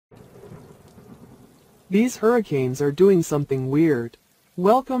These hurricanes are doing something weird.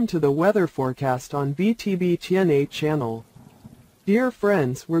 Welcome to the weather forecast on VTB Tien 8 channel. Dear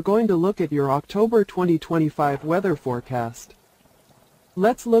friends, we're going to look at your October 2025 weather forecast.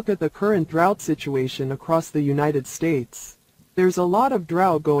 Let's look at the current drought situation across the United States. There's a lot of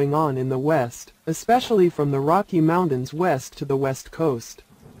drought going on in the west, especially from the Rocky Mountains west to the west coast.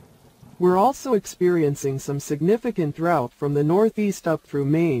 We're also experiencing some significant drought from the northeast up through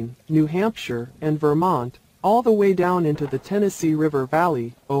Maine, New Hampshire, and Vermont, all the way down into the Tennessee River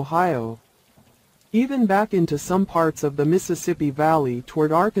Valley, Ohio. Even back into some parts of the Mississippi Valley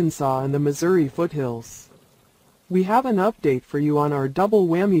toward Arkansas and the Missouri foothills. We have an update for you on our double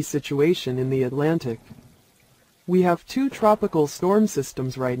whammy situation in the Atlantic. We have two tropical storm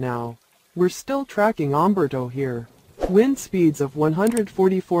systems right now. We're still tracking Humberto here. Wind speeds of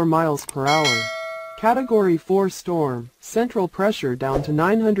 144 miles per hour. Category 4 storm, central pressure down to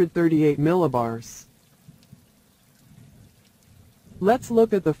 938 millibars. Let's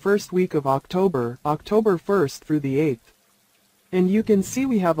look at the first week of October, October 1st through the 8th. And you can see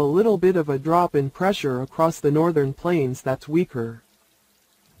we have a little bit of a drop in pressure across the northern plains that's weaker.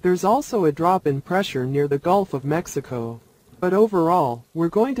 There's also a drop in pressure near the Gulf of Mexico. But overall, we're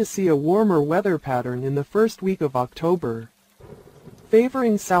going to see a warmer weather pattern in the first week of October,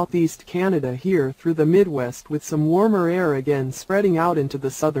 favoring southeast Canada here through the Midwest with some warmer air again spreading out into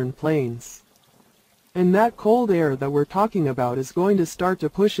the southern plains. And that cold air that we're talking about is going to start to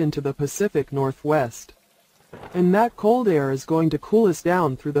push into the Pacific Northwest. And that cold air is going to cool us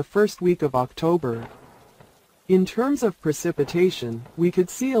down through the first week of October. In terms of precipitation, we could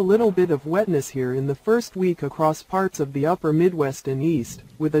see a little bit of wetness here in the first week across parts of the upper Midwest and East,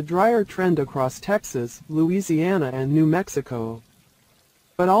 with a drier trend across Texas, Louisiana and New Mexico.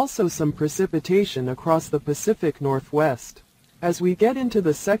 But also some precipitation across the Pacific Northwest. As we get into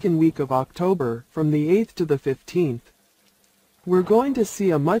the second week of October, from the 8th to the 15th, we're going to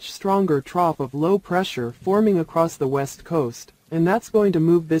see a much stronger trough of low pressure forming across the west coast, and that's going to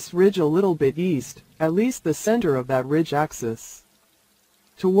move this ridge a little bit east, at least the center of that ridge axis,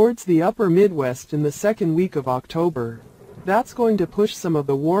 towards the upper Midwest in the second week of October. That's going to push some of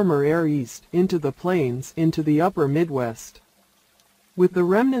the warmer air east, into the plains, into the upper Midwest, with the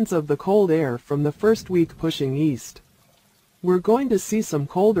remnants of the cold air from the first week pushing east. We're going to see some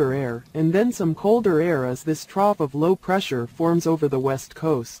colder air, and then some colder air as this trough of low pressure forms over the west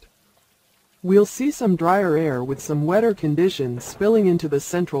coast. We'll see some drier air with some wetter conditions spilling into the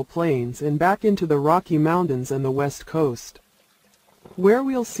central plains and back into the Rocky Mountains and the west coast, where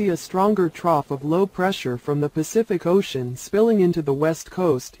we'll see a stronger trough of low pressure from the Pacific Ocean spilling into the west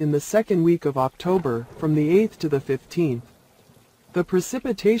coast in the second week of October, from the 8th to the 15th. The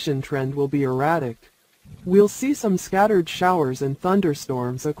precipitation trend will be erratic. We'll see some scattered showers and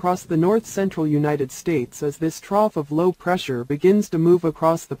thunderstorms across the north-central United States as this trough of low pressure begins to move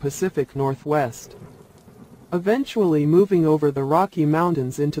across the Pacific Northwest, eventually moving over the Rocky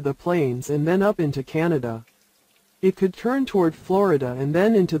Mountains into the plains and then up into Canada. It could turn toward Florida and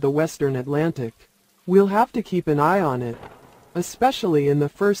then into the western Atlantic. We'll have to keep an eye on it, especially in the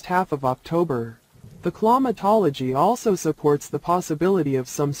first half of October. The climatology also supports the possibility of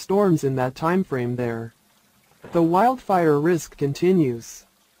some storms in that time frame there. The wildfire risk continues.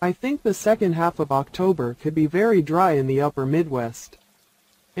 I think the second half of October could be very dry in the upper Midwest.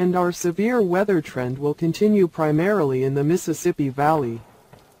 And our severe weather trend will continue primarily in the Mississippi Valley,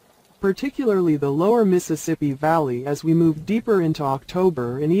 particularly the lower Mississippi Valley as we move deeper into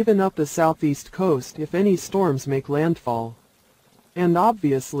October and even up the southeast coast if any storms make landfall. And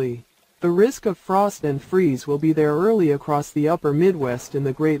obviously, the risk of frost and freeze will be there early across the upper Midwest and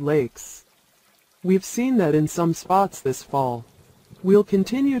the Great Lakes. We've seen that in some spots this fall. We'll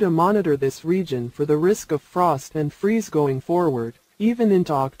continue to monitor this region for the risk of frost and freeze going forward, even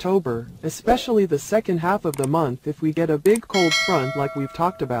into October, especially the second half of the month if we get a big cold front like we've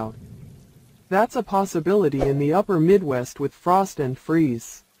talked about. That's a possibility in the upper Midwest with frost and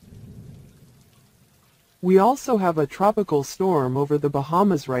freeze. We also have a tropical storm over the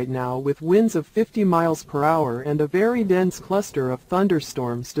Bahamas right now with winds of 50 miles per hour and a very dense cluster of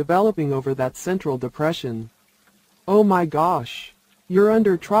thunderstorms developing over that central depression. Oh my gosh! You're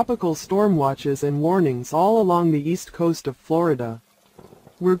under tropical storm watches and warnings all along the east coast of Florida.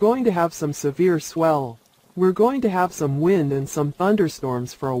 We're going to have some severe swell. We're going to have some wind and some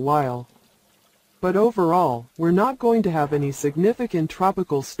thunderstorms for a while. But overall, we're not going to have any significant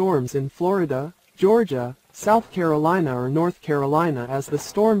tropical storms in Florida, Georgia, South Carolina or North Carolina as the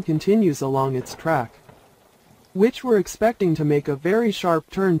storm continues along its track, which we're expecting to make a very sharp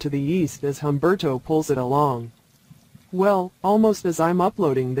turn to the east as Humberto pulls it along. Well, almost as I'm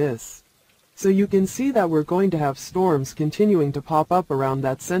uploading this. So you can see that we're going to have storms continuing to pop up around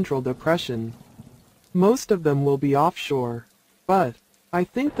that central depression. Most of them will be offshore. But I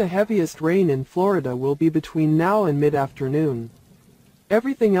think the heaviest rain in Florida will be between now and mid-afternoon.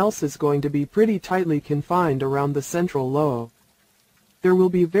 Everything else is going to be pretty tightly confined around the central low. There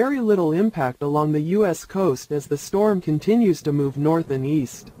will be very little impact along the U.S. coast as the storm continues to move north and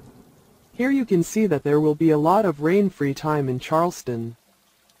east. Here you can see that there will be a lot of rain-free time in Charleston,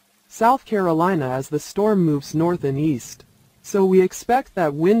 South Carolina as the storm moves north and east. So we expect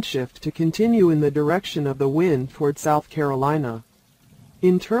that wind shift to continue in the direction of the wind toward South Carolina.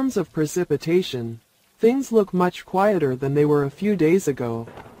 In terms of precipitation, things look much quieter than they were a few days ago.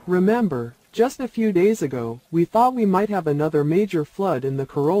 Remember, just a few days ago, we thought we might have another major flood in the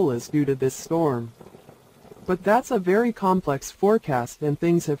Corollas due to this storm. But that's a very complex forecast and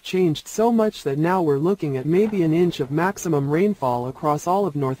things have changed so much that now we're looking at maybe an inch of maximum rainfall across all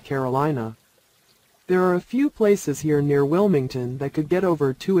of North Carolina. There are a few places here near Wilmington that could get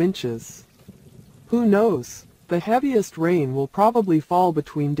over 2 inches. Who knows? The heaviest rain will probably fall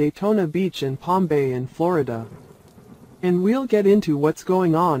between Daytona Beach and Palm Bay in Florida. And we'll get into what's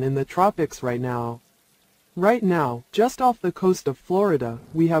going on in the tropics right now. Right now, just off the coast of Florida,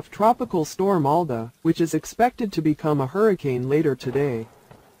 we have Tropical Storm Alda, which is expected to become a hurricane later today.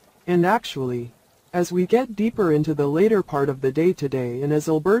 And actually, as we get deeper into the later part of the day today and as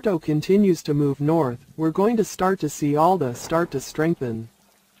Humberto continues to move north, we're going to start to see Alda start to strengthen.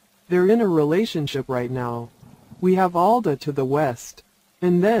 They're in a relationship right now. We have Alda to the west.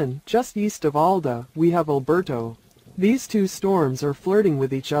 And then, just east of Alda, we have Humberto. These two storms are flirting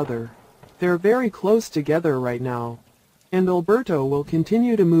with each other. They're very close together right now. And Humberto will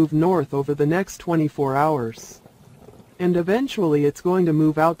continue to move north over the next 24 hours. And eventually it's going to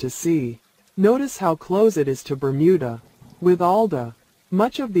move out to sea. Notice how close it is to Bermuda. With Alda,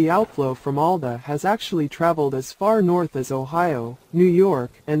 much of the outflow from Alda has actually traveled as far north as Ohio, New York,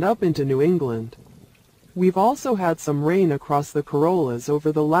 and up into New England. We've also had some rain across the Corollas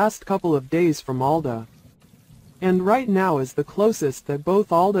over the last couple of days from Alda. And right now is the closest that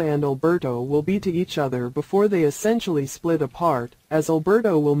both Alda and Humberto will be to each other before they essentially split apart, as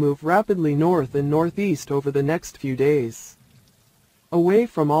Humberto will move rapidly north and northeast over the next few days. Away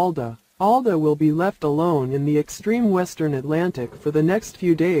from Alda, Alda will be left alone in the extreme western Atlantic for the next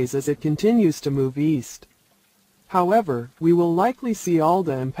few days as it continues to move east. However, we will likely see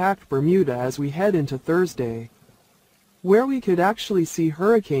Alda impact Bermuda as we head into Thursday, where we could actually see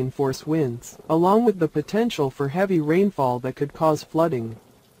hurricane-force winds, along with the potential for heavy rainfall that could cause flooding.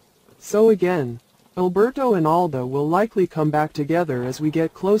 So again, Humberto and Alda will likely come back together as we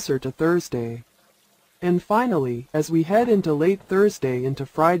get closer to Thursday. And finally, as we head into late Thursday into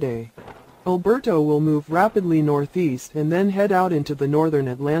Friday, Humberto will move rapidly northeast and then head out into the northern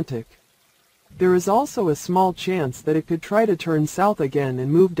Atlantic. There is also a small chance that it could try to turn south again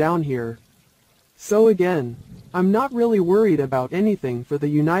and move down here. So again, I'm not really worried about anything for the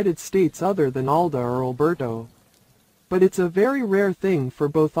United States other than Alda or Humberto. But it's a very rare thing for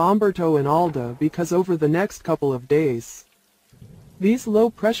both Humberto and Alda because over the next couple of days, these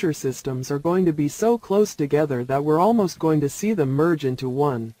low-pressure systems are going to be so close together that we're almost going to see them merge into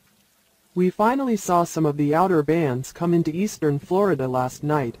one. We finally saw some of the outer bands come into eastern Florida last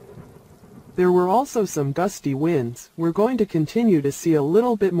night. There were also some gusty winds. We're going to continue to see a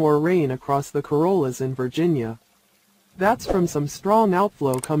little bit more rain across the Corollas in Virginia. That's from some strong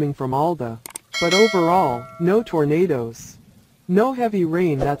outflow coming from Alda. But overall, no tornadoes. No heavy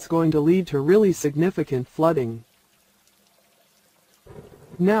rain that's going to lead to really significant flooding.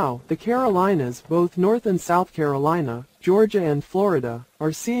 Now, the Carolinas, both North and South Carolina, Georgia and Florida,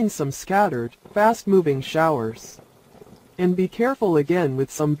 are seeing some scattered, fast-moving showers. And be careful again with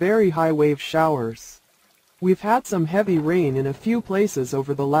some very high wave showers. We've had some heavy rain in a few places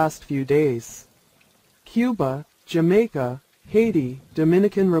over the last few days. Cuba, Jamaica, Haiti,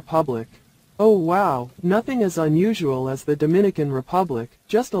 Dominican Republic. Oh wow, nothing as unusual as the Dominican Republic,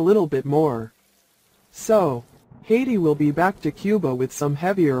 just a little bit more. So, Haiti will be back to Cuba with some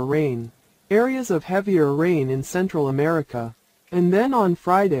heavier rain. Areas of heavier rain in Central America. And then on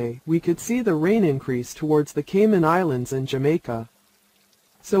Friday, we could see the rain increase towards the Cayman Islands and Jamaica.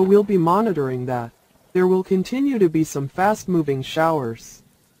 So we'll be monitoring that. There will continue to be some fast-moving showers.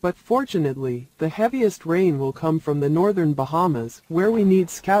 But fortunately, the heaviest rain will come from the northern Bahamas, where we need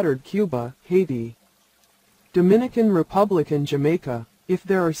scattered Cuba, Haiti, Dominican Republic and Jamaica. If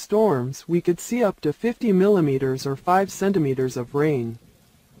there are storms, we could see up to 50 millimeters or 5 centimeters of rain.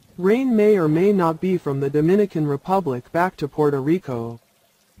 Rain may or may not be from the Dominican Republic back to Puerto Rico,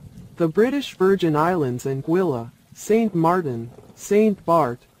 the British Virgin Islands and Anguilla, Saint Martin, Saint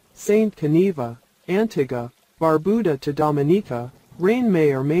Bart, Saint Geneva, Antigua, Barbuda to Dominica, rain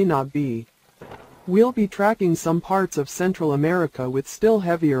may or may not be. We'll be tracking some parts of Central America with still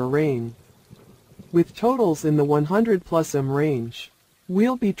heavier rain, with totals in the 100 plus m range.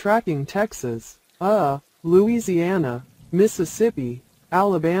 We'll be tracking Texas, Louisiana, Mississippi,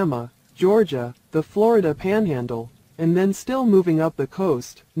 Alabama, Georgia, the Florida Panhandle, and then still moving up the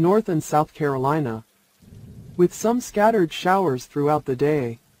coast, North and South Carolina, with some scattered showers throughout the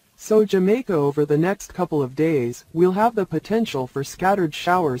day. So Jamaica over the next couple of days, we'll have the potential for scattered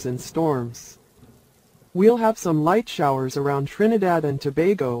showers and storms. We'll have some light showers around Trinidad and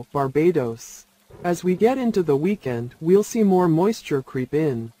Tobago, Barbados. As we get into the weekend, we'll see more moisture creep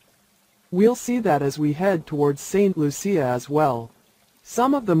in. We'll see that as we head towards St. Lucia as well.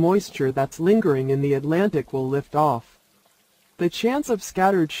 Some of the moisture that's lingering in the Atlantic will lift off. The chance of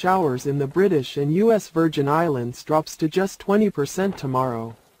scattered showers in the British and U.S. Virgin Islands drops to just 20%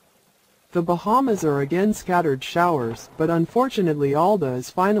 tomorrow. The Bahamas are again scattered showers, but unfortunately Alda is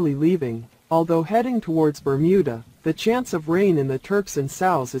finally leaving, although heading towards Bermuda, the chance of rain in the Turks and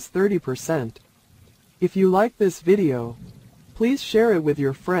Souths is 30%. If you like this video, please share it with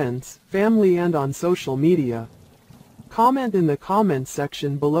your friends, family and on social media. Comment in the comments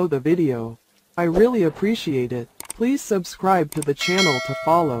section below the video. I really appreciate it. Please subscribe to the channel to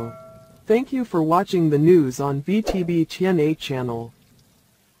follow. Thank you for watching the news on VTB Tien 8 channel.